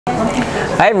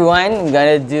Hi everyone,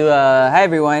 hi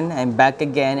everyone, I'm back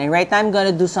again, and right now I'm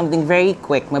gonna do something very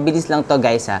quick. Mabilis lang to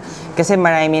guys ha, kasi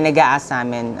marami nag-a-ask sa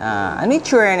amin, ano yung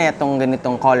tsura na itong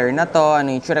ganitong color na to,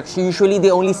 ano yung tsura. Usually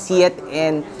they only see it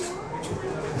in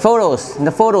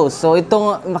the photos. So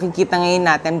itong makikita ngayon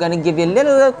natin, I'm gonna give you a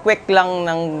little quick lang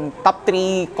ng top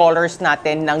 3 colors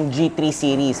natin ng G3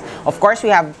 series. Of course,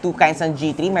 we have two kinds ng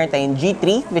G3. Meron tayong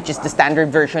G3, which is the standard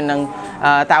version ng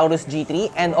Taurus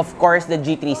G3, and of course the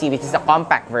G3C, which is the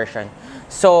compact version.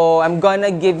 So I'm gonna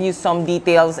give you some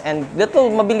details and little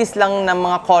mabilis lang ng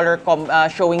mga color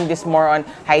showing this more on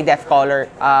high def color.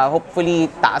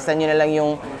 Hopefully taasan nyo na lang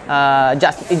yung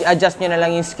adjust nyo na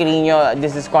lang yung screen nyo.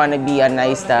 This is gonna be a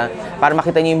nice para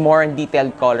makita nyo yung more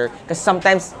detailed color. Kasi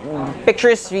sometimes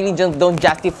pictures really just don't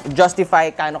justify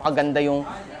kano kaganda yung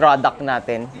product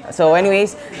natin. So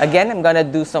anyways, again, I'm gonna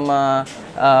do some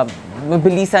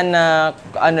mabilisan na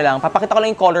papakita ko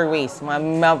lang yung colorways,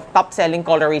 mga top selling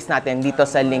colorways natin dito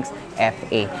sa Lynx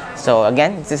FA. So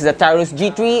again, this is the Taurus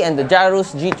G3 and the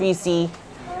Taurus G3C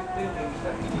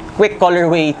quick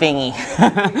colorway thingy.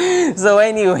 So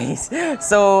anyways,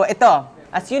 so ito,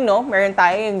 as you know, meron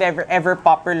tayo yung ever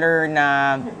popular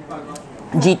na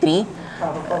G3,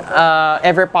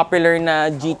 ever popular na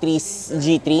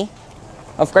G3.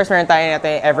 Of course, meron tayo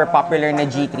natin ever popular na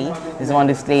G3. This is one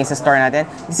display sa store natin.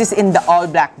 This is in the all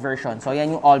black version. So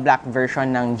yan yung all black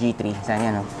version ng G3. Saan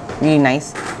yan, no? Really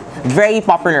nice. Very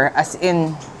popular, as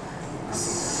in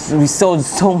we sold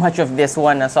so much of this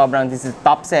one na sobrang this is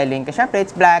top selling. Kasi syempre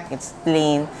it's black, it's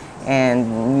plain, and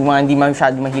yung mga hindi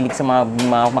masyado mahilig sa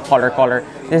mga color.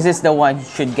 This is the one you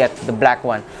should get, the black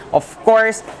one. Of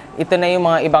course, ito na yung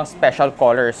mga ibang special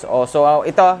colors. So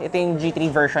ito yung G3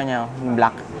 version niya, yung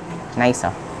black. Nice,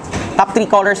 oh. Top 3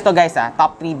 colors to guys,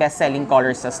 top 3 best-selling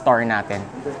colors sa store natin.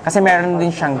 Kasi meron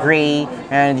din siyang gray,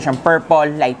 meron din siyang purple,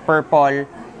 light purple.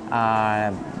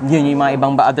 Yun yung mga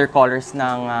ibang other colors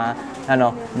ng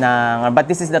but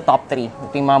this is the top 3.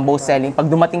 Ito yung mga most selling. Pag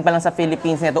dumating pa lang sa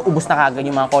Philippines nito, ubos na kagad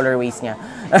yung mga colorways niya.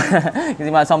 Kasi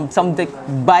some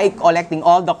by collecting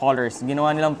all the colors,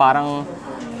 ginawa nilang parang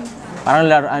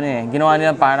ginawa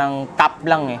nilang parang cap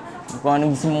lang eh. Kung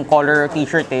anong gusto mong color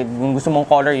t-shirt kung gusto mong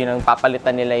color, yun ang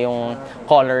papalitan nila yung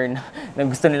color na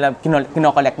gusto nila,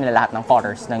 kino-collect nila lahat ng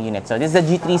colors ng unit. So this is the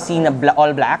G3C na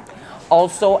all black.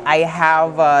 Also, I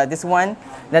have this one.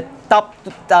 The top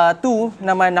 2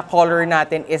 naman na color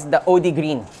natin is the OD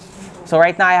green. So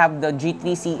right now I have the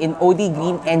G3C in OD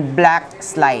green and black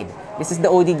slide. This is the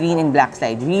OD green and black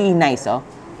slide. Really nice, oh.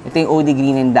 Ito yung OD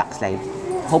green and black slide.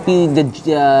 Hope you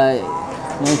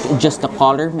adjust the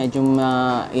color, medyo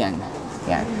yan.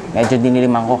 Medyo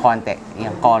diniliman ko konti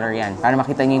yung color yan para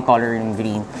makita niyo yung color ng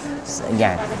green. So,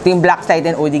 yan. Ito yung black slide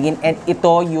and OD green, and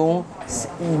ito yung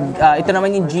ito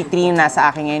naman yung G3 na nasa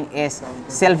akin ngayon is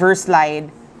silver slide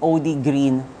OD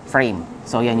green frame.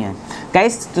 So yan.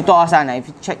 Guys, totoo sana if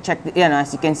you check yan,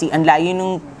 as you can see, ang layo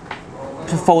nung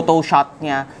photo shot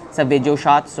niya sa video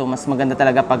shot. So mas maganda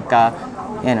talaga pagka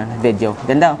yan, video.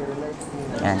 Ganda.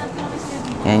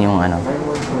 Yan yung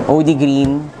OD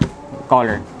green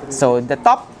color. So the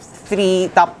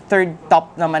third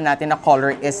top naman natin na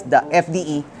color is the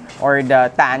FDE or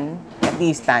the tan.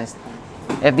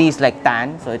 FDE is like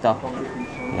tan. So ito.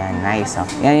 Yan, nice. Oh.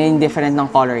 Yan yung different ng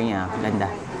color niya. Ganda.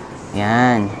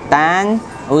 Yan, tan,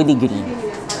 OD green.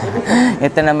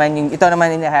 ito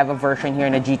naman I have a version here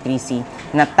na G3C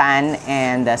na tan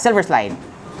and silver slide.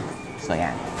 So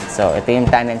yan. So ito yung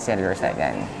tan and silver slide.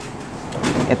 Yan.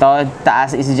 Ito,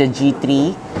 taas is the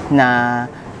G3 na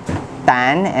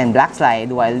tan and black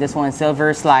slide, while this one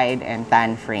silver slide and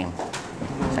tan frame.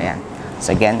 So, ayan.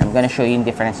 So, again, I'm gonna show you yung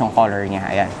difference ng color niya.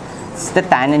 Ayan. This is the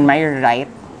tan in my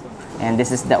right, and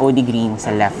this is the OD green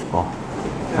sa left ko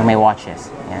for my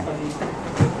watches. Ayan.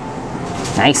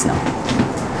 Nice, no?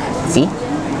 See?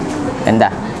 Ganda.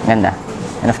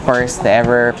 And of course, the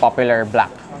ever popular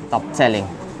black, top selling,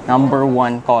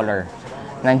 #1 color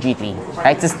ng G3.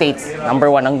 Right sa States, #1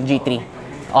 ng G3.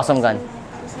 Awesome gun.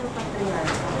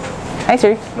 Hi,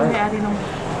 sir.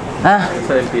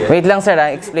 Wait lang, sir.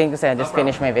 Explain ko sa'yo. Just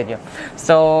finish my video.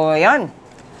 So, yan.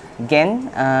 Again,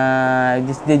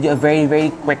 just did a very, very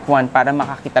quick one para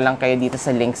makakita lang kayo dito sa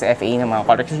Lynx FA ng mga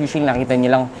colors. Usually, nakita nyo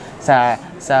lang sa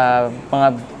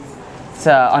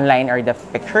online are the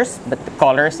pictures, but the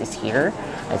colors is here.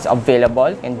 It's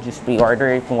available. You can just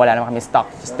pre-order. Kung wala naman kami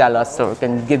stock, just tell us so we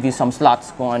can give you some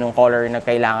slots kung anong color na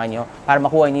kailangan nyo para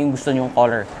makuha nyo yung gusto nyong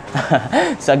color.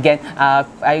 So again,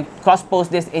 I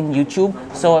cross-post this in YouTube.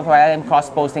 So while I'm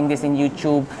cross-posting this in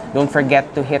YouTube, don't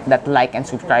forget to hit that like and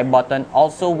subscribe button.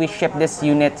 Also, we ship this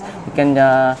unit. You can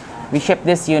We ship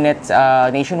this unit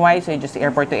nationwide, so just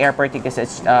airport to airport because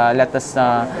it's let us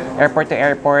airport to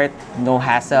airport, no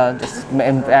hassle. Just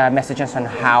message us on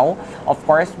how. Of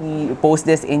course, we post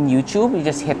this in YouTube. You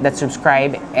just hit that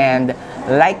subscribe and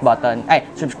like button,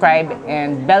 subscribe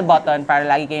and bell button para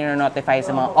lagi kayo na-notify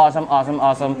sa mga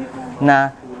awesome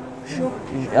na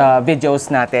videos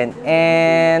natin.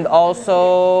 And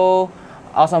also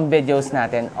awesome videos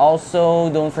natin.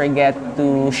 Also, don't forget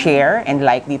to share and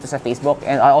like dito sa Facebook.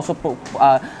 And I also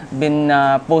been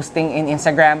posting in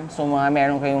Instagram. So,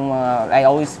 meron kayong I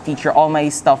always feature all my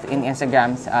stuff in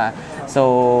Instagram.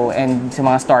 And sa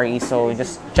mga stories. So,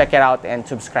 just check it out and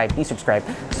subscribe. Please subscribe.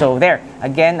 So, there.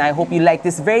 Again, I hope you like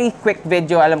this very quick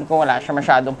video. Alam ko wala siya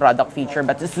masyadong product feature.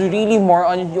 But it's really more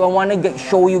on, I want to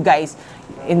show you guys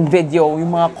in video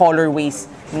yung mga colorways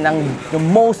ng the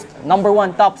most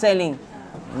 #1 top selling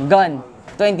gun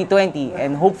 2020,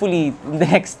 and hopefully in the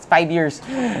next 5 years,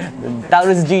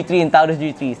 Taurus G3 and Taurus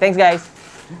G3. Thanks guys.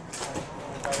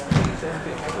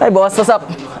 Hi boss, what's up?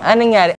 Anong nangyari?